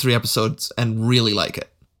I've watched 3 episodes and really like it.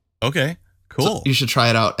 Okay. Cool. So you should try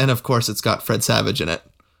it out. And of course, it's got Fred Savage in it.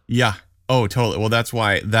 Yeah. Oh, totally. Well, that's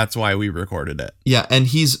why we recorded it. Yeah, and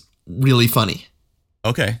he's really funny.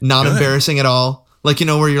 Okay. Not embarrassing at all. Like,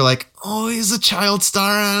 where you're like, oh, he's a child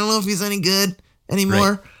star. I don't know if he's any good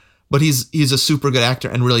anymore. Right. But he's a super good actor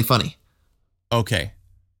and really funny. Okay.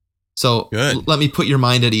 So good. Let me put your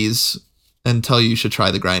mind at ease and tell you should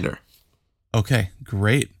try The Grinder. Okay,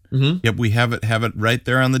 great. Mm-hmm. Yep, we have it right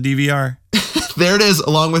there on the DVR. There it is,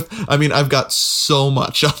 along with, I've got so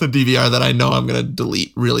much on the DVR that I know I'm going to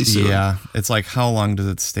delete really soon. Yeah, it's like, how long does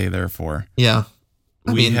it stay there for? Yeah.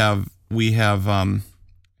 We have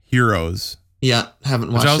Heroes. Yeah,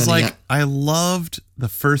 haven't watched it. I was like, yet. I loved the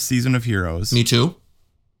first season of Heroes. Me too.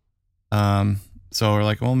 So we're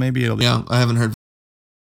like, well, maybe it'll be. Yeah, I haven't heard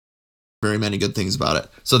very many good things about it.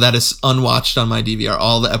 So that is unwatched on my DVR,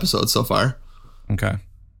 all the episodes so far. Okay.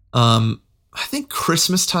 I think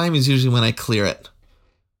Christmas time is usually when I clear it.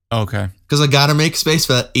 Okay. Because I got to make space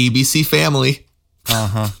for that ABC Family.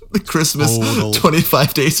 Uh-huh. The Christmas,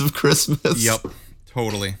 25 Days of Christmas. Yep.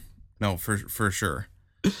 Totally. No, for sure.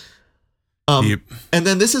 Yep. And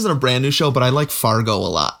then this isn't a brand new show, but I like Fargo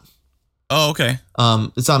a lot. Oh, okay.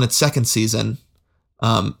 It's on its 2nd season.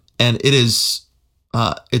 And it is,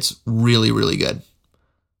 it's really, really good.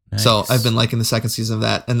 Nice. So I've been liking the 2nd season of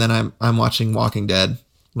that. And then I'm watching Walking Dead,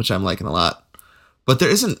 which I'm liking a lot. But there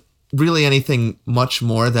isn't really anything much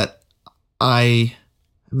more that maybe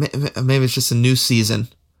it's just a new season.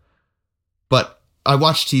 But I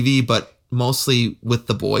watch TV, but mostly with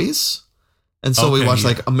the boys. And so we watch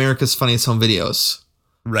like America's Funniest Home Videos.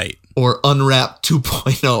 Right. Or Unwrapped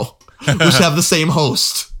 2.0, which have the same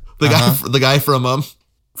host. The guy from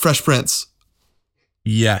Fresh Prince.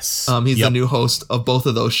 Yes. He's the new host of both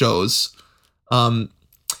of those shows.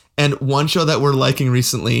 And one show that we're liking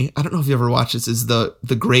recently, I don't know if you ever watched this, is the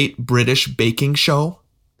Great British Baking Show.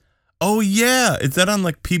 Oh, yeah. Is that on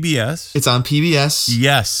like PBS? It's on PBS.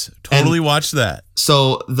 Yes. Totally watched that.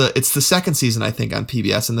 So it's the 2nd season, I think, on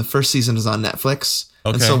PBS, and the 1st season is on Netflix.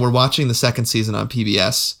 Okay. And so we're watching the 2nd season on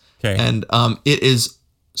PBS. Okay. And it is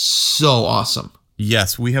so awesome.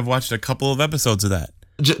 Yes, we have watched a couple of episodes of that.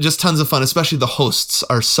 Just tons of fun, especially the hosts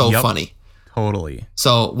are so funny. Totally.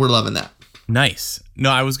 So we're loving that. Nice. No,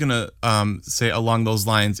 I was gonna say along those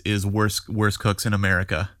lines is worst cooks in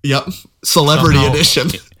America. Yep. Celebrity edition.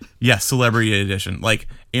 Yeah, celebrity edition. Like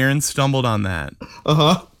Aaron stumbled on that.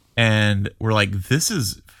 Uh-huh. And we're like, this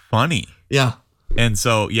is funny. Yeah. And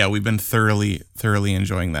so we've been thoroughly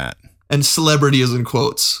enjoying that. And celebrity is in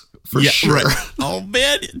quotes. For sure. Right. Oh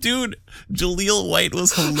man, dude, Jaleel White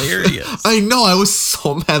was hilarious. I know. I was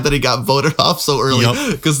so mad that he got voted off so early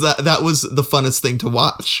because that was the funnest thing to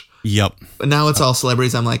watch. Yep. But now it's all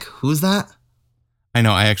celebrities. I'm like, who's that? I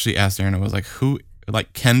know. I actually asked Aaron. I was like, who?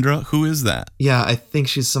 Like Kendra? Who is that? Yeah, I think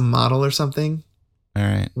she's some model or something. All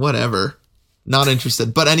right. Whatever. Not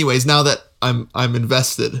interested. But anyways, now that I'm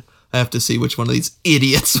invested, I have to see which one of these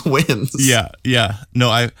idiots wins. Yeah.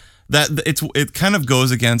 No, it kind of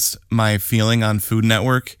goes against my feeling on Food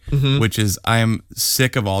Network, which is I am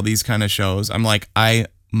sick of all these kind of shows. I'm like,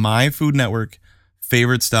 my Food Network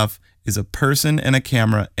favorite stuff is a person and a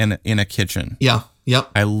camera and in a kitchen. Yeah.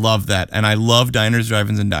 Yep. I love that. And I love diners,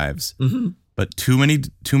 drive-ins, and dives. Mm-hmm. But too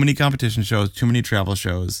many competition shows, too many travel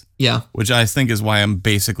shows. Yeah. Which I think is why I'm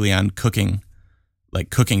basically on cooking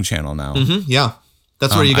channel now. Mm-hmm. Yeah.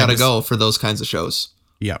 That's where you got to go for those kinds of shows.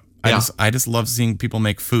 Yeah. I just love seeing people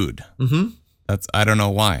make food. Mm-hmm. I don't know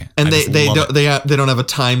why. And they don't have a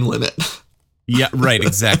time limit. Yeah, right,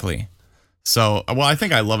 exactly. So, well, I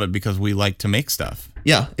think I love it because we like to make stuff.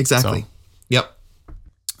 Yeah, exactly. So, yep.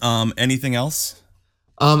 Anything else?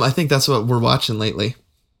 I think that's what we're watching lately.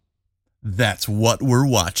 That's what we're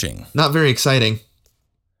watching. Not very exciting.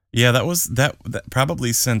 Yeah, that was that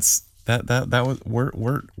probably since that was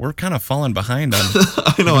we're kind of falling behind on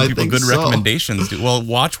I know, people good recommendations. Well,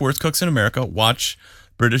 watch Worst Cooks in America, watch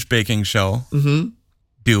British Baking Show. Mm-hmm.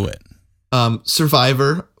 Do it.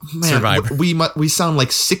 Survivor. Man, Survivor. We sound like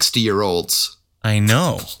 60-year-olds. I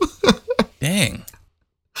know. Dang.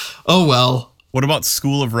 Oh well. What about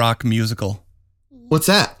School of Rock musical? What's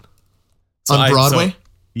that? On Broadway?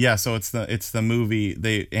 So it's the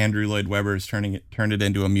movie. Andrew Lloyd Webber's turned it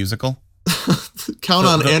into a musical. Count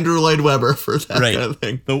on Andrew Lloyd Webber for that right. kind of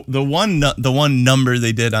thing. The one number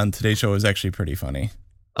they did on Today's Show was actually pretty funny.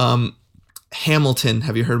 Hamilton.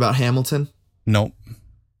 Have you heard about Hamilton? Nope.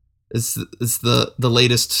 It's the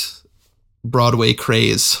latest Broadway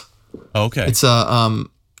craze. Okay.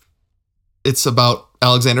 It's about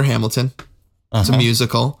Alexander Hamilton. It's a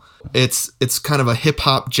musical. It's kind of a hip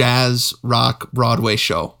hop, jazz, rock Broadway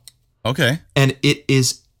show. Okay. And it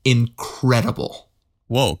is incredible.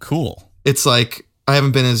 Whoa, cool. It's like I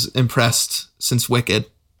haven't been as impressed since Wicked.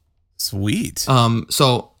 Sweet.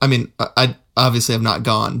 So I mean, I obviously have not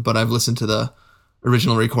gone, but I've listened to the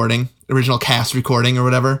original cast recording or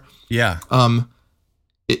whatever. Yeah.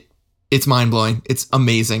 It's mind blowing. It's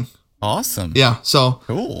amazing. Awesome. Yeah. So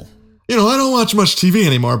cool. I don't watch much TV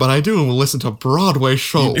anymore, but I do listen to Broadway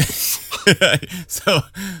shows. So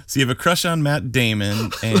you have a crush on Matt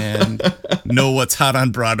Damon and know what's hot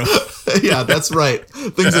on Broadway. Yeah, that's right.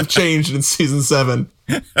 Things have changed in season 7.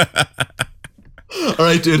 All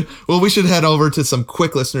right, dude. Well, we should head over to some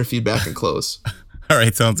quick listener feedback and close. All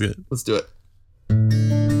right, sounds good. Let's do it.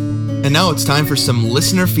 And now it's time for some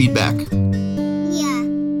listener feedback. Yeah,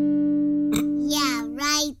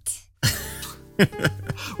 right.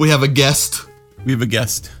 We have a guest.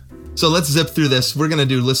 So let's zip through this. We're going to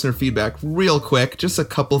do listener feedback real quick. Just a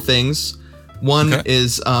couple things. One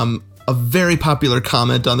is a very popular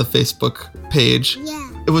comment on the Facebook page.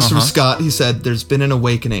 Yeah. It was from Scott. He said, "There's been an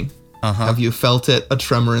awakening. Have you felt it? A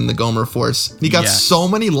tremor in the Gomer Force." He got so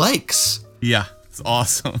many likes. Yeah, it's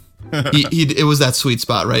awesome. It was that sweet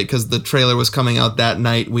spot, right? Because the trailer was coming out that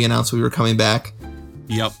night. We announced we were coming back.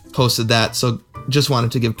 Yep. Posted that. So just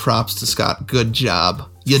wanted to give props to Scott. Good job.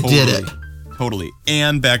 You did it. Totally.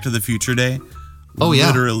 And Back to the Future Day. Oh, yeah.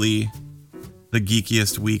 Literally the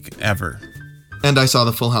geekiest week ever. And I saw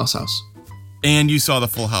the Full House. And you saw the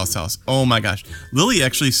Full House. Oh my gosh. Lily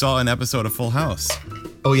actually saw an episode of Full House.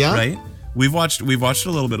 Oh yeah? Right? We've watched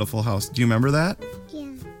a little bit of Full House. Do you remember that? Yeah.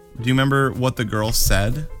 Do you remember what the girl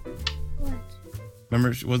said? What?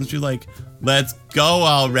 Remember, wasn't she like, "Let's go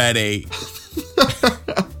already"?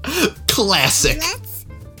 Classic. Let's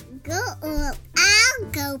go. I'll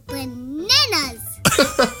go bananas.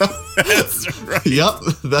 That's right. Yep,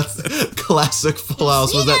 that's classic Full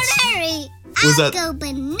House. I'll go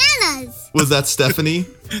bananas. Was that Stephanie?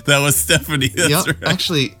 That was Stephanie. That's right.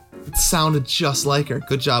 Actually, it sounded just like her.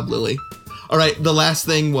 Good job, Lily. All right, the last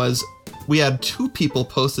thing was we had 2 people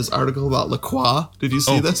post this article about La Croix. Did you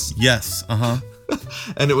see this? Yes.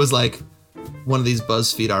 And it was like one of these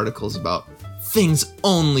BuzzFeed articles about things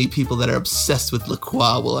only people that are obsessed with La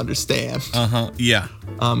Croix will understand. Yeah.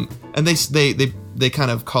 And they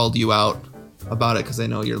kind of called you out about it because they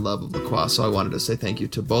know your love of La Croix. So I wanted to say thank you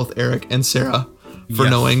to both Eric and Sarah for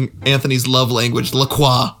knowing Anthony's love language, La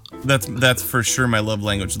Croix. That's for sure my love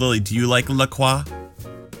language. Lily, do you like La Croix?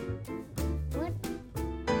 What?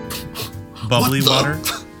 Bubbly water?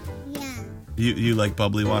 Yeah. You like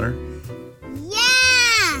bubbly water?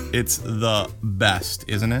 Yeah. It's the best,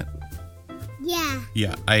 isn't it? Yeah.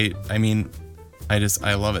 Yeah. I mean, I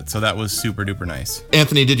love it. So that was super duper nice.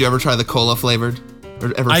 Anthony, did you ever try the cola flavored?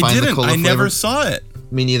 Or ever find the cola flavored? I never saw it.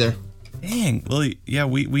 Me neither. Dang, Lily. Yeah,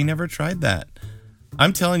 we never tried that.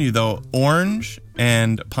 I'm telling you though, orange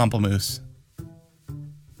and pamplemousse.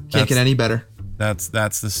 Can't get any better. That's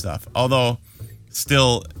the stuff. Although,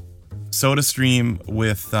 still, SodaStream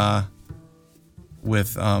with a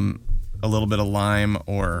little bit of lime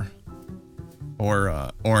or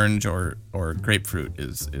orange or grapefruit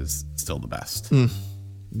is still the best.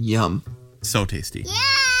 Yum. So tasty.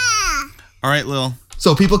 Yeah. All right, Lil.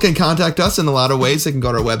 So people can contact us in a lot of ways. They can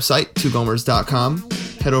go to our website, twogomers.com.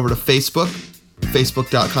 Head over to Facebook,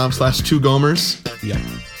 facebook.com/twogomers. Yeah.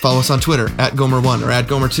 Follow us on Twitter, @Gomer1 or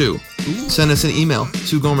 @Gomer2. Send us an email,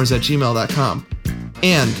 twogomers@gmail.com.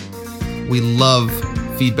 And we love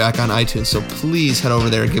feedback on iTunes, so please head over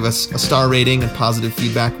there and give us a star rating and positive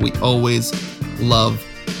feedback. We always love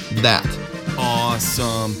that.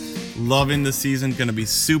 Awesome. Loving the season. Gonna be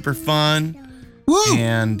super fun. Woo!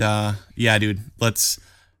 And yeah, dude, let's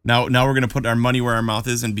now we're gonna put our money where our mouth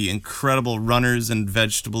is and be incredible runners and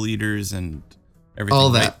vegetable eaters and everything. All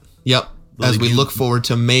that. Right? Yep. Lily, As we look forward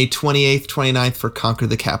to May 28th, 29th for Conquer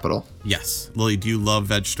the Capital. Yes. Lily, do you love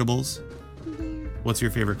vegetables? What's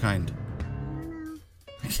your favorite kind?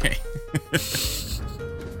 Okay.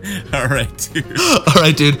 All right, dude. All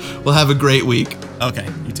right, dude. Well, have a great week. Okay,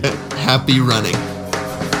 you too. Happy running.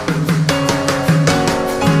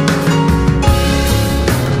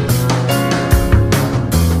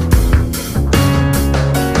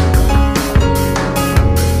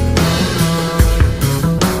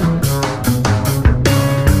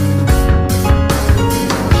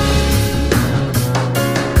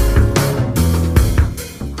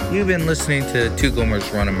 You've been listening to Two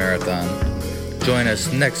Gomers Run a Marathon. Join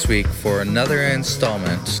us next week for another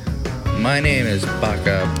installment. My name is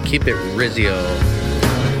Baka. Keep it Rizio.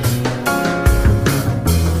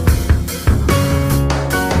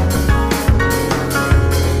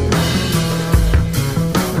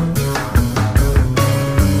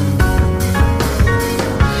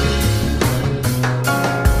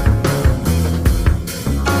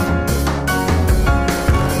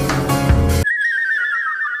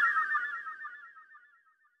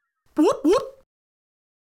 Whoop, whoop.